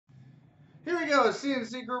Here we go,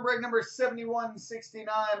 CNC group break number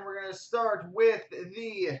 7169. We're going to start with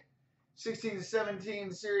the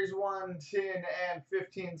 16-17 Series 1 tin and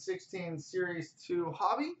 15-16 Series 2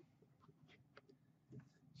 hobby.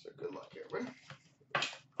 So good luck, everyone.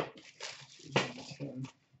 Tin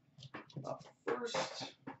up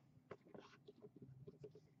first.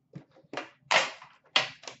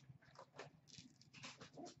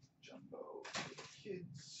 Jumbo for the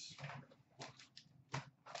kids.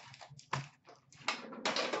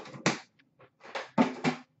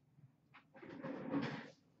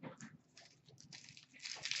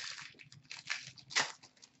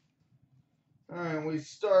 And we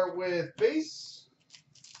start with base.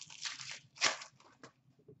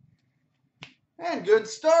 And good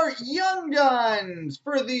start, Young Guns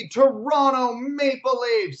for the Toronto Maple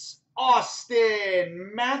Leafs,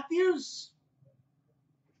 Austin Matthews.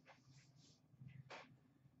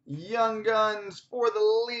 Young Guns for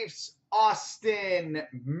the Leafs, Austin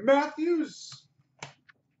Matthews.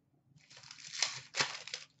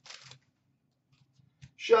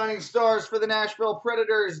 Shining Stars for the Nashville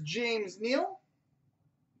Predators, James Neal.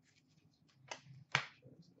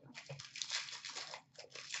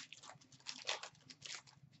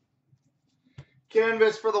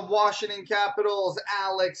 Canvas for the Washington Capitals,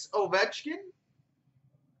 Alex Ovechkin.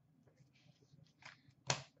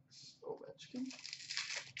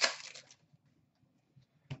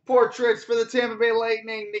 Portraits for the Tampa Bay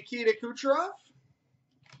Lightning, Nikita Kucherov.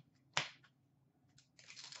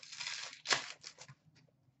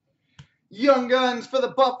 Young Guns for the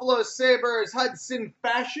Buffalo Sabres, Hudson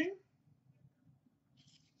Fasching.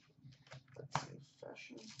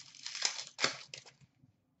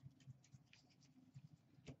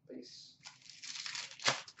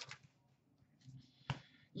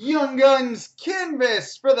 Young Guns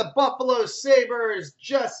Canvas for the Buffalo Sabres,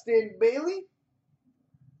 Justin Bailey.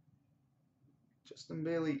 Justin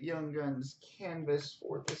Bailey, Young Guns Canvas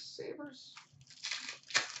for the Sabres.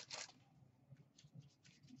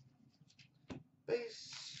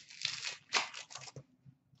 Base.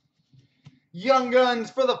 Young Guns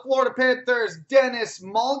for the Florida Panthers, Dennis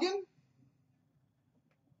Malgin.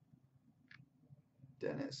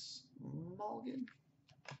 Dennis Malgin.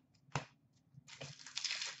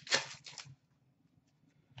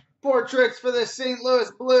 Portraits for the St.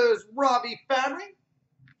 Louis Blues, Robbie Fabry.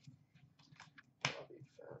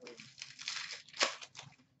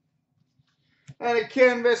 And a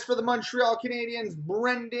canvas for the Montreal Canadiens,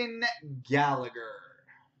 Brendan Gallagher.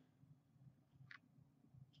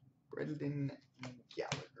 Brendan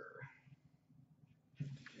Gallagher.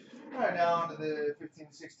 All right, now on to the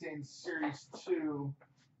 15-16 Series 2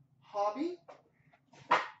 hobby.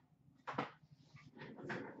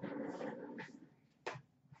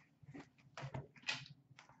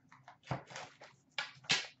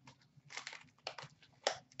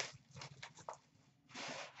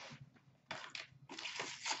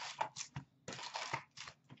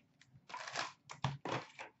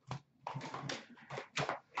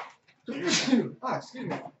 Excuse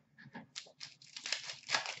me.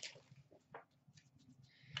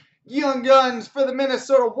 Young Guns for the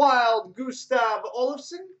Minnesota Wild, Gustav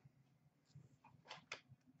Olofsson.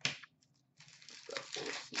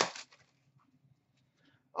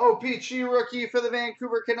 OPG rookie for the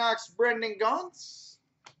Vancouver Canucks, Brendan Gaunce.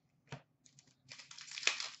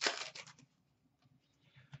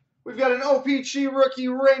 We've got an OPG rookie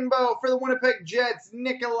rainbow for the Winnipeg Jets,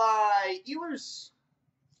 Nikolai Ehlers.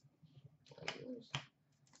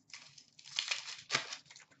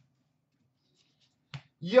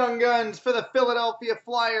 Young Guns for the Philadelphia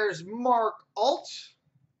Flyers, Mark Alt.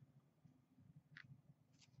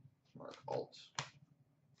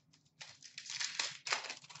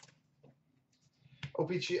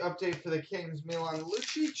 OPG update for the Kings, Milan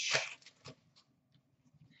Lucic.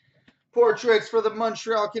 Portraits for the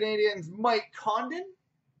Montreal Canadiens, Mike Condon.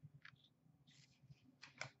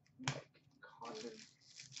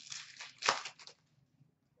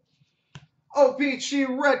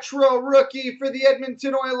 OPG retro rookie for the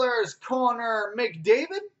Edmonton Oilers, Connor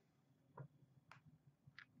McDavid.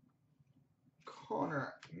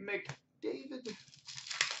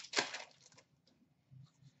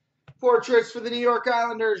 Portraits for the New York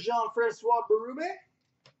Islanders, Jean-Francois Berube.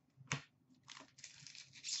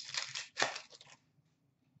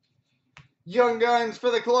 Young Guns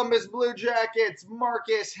for the Columbus Blue Jackets,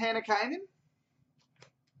 Marcus Hannikainen.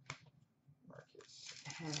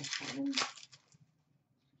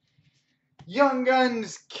 Young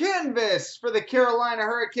Guns Canvas for the Carolina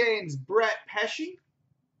Hurricanes, Brett Pesce.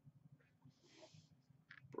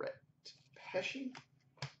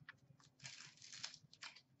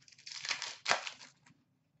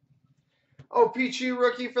 OPG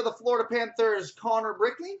rookie for the Florida Panthers, Connor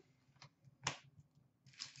Brickley.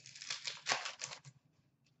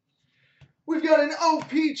 We've got an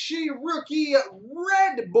OPG rookie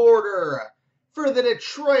red border for the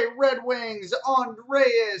Detroit Red Wings,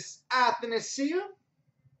 Andreas Athanasiou.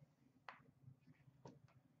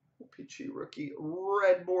 OPG rookie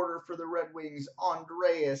red border for the Red Wings,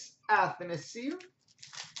 Andreas Athanasiou.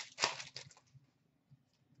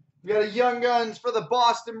 We got a Young Guns for the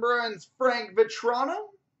Boston Bruins, Frank Vatrano.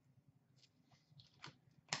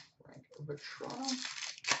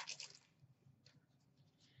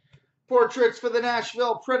 Portraits for the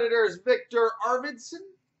Nashville Predators, Victor Arvidsson.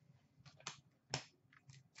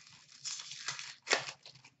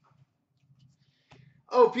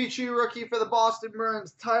 OPG rookie for the Boston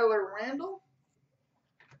Bruins, Tyler Randall.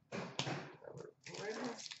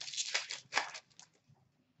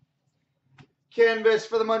 Canvas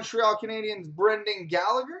for the Montreal Canadiens, Brendan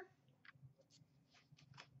Gallagher.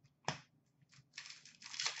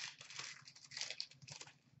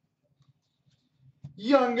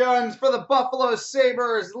 Young Guns for the Buffalo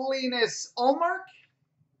Sabres, Linus Ullmark.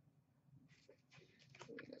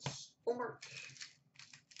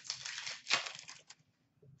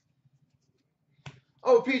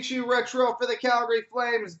 OPG Retro for the Calgary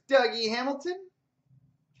Flames, Dougie Hamilton.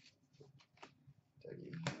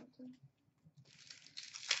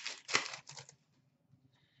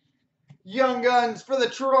 Young Guns for the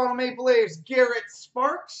Toronto Maple Leafs, Garrett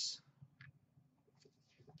Sparks.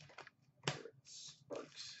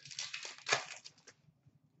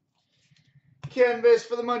 Canvas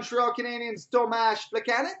for the Montreal Canadiens, Tomas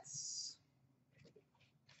Plekanec.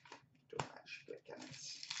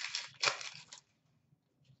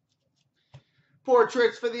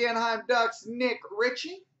 Portraits for the Anaheim Ducks, Nick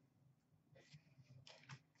Ritchie.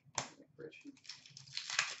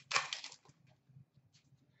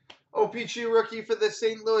 OPG rookie for the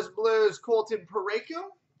St. Louis Blues, Colton Parayko.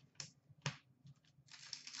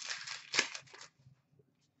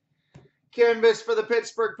 Canvas for the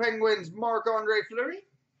Pittsburgh Penguins, Marc-Andre Fleury.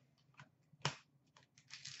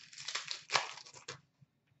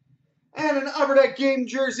 And an Upper Deck game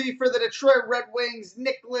jersey for the Detroit Red Wings,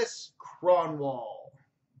 Nicholas Kronwall.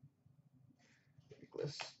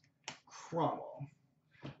 All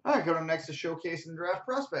right, going on next to Showcase and Draft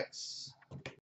Prospects.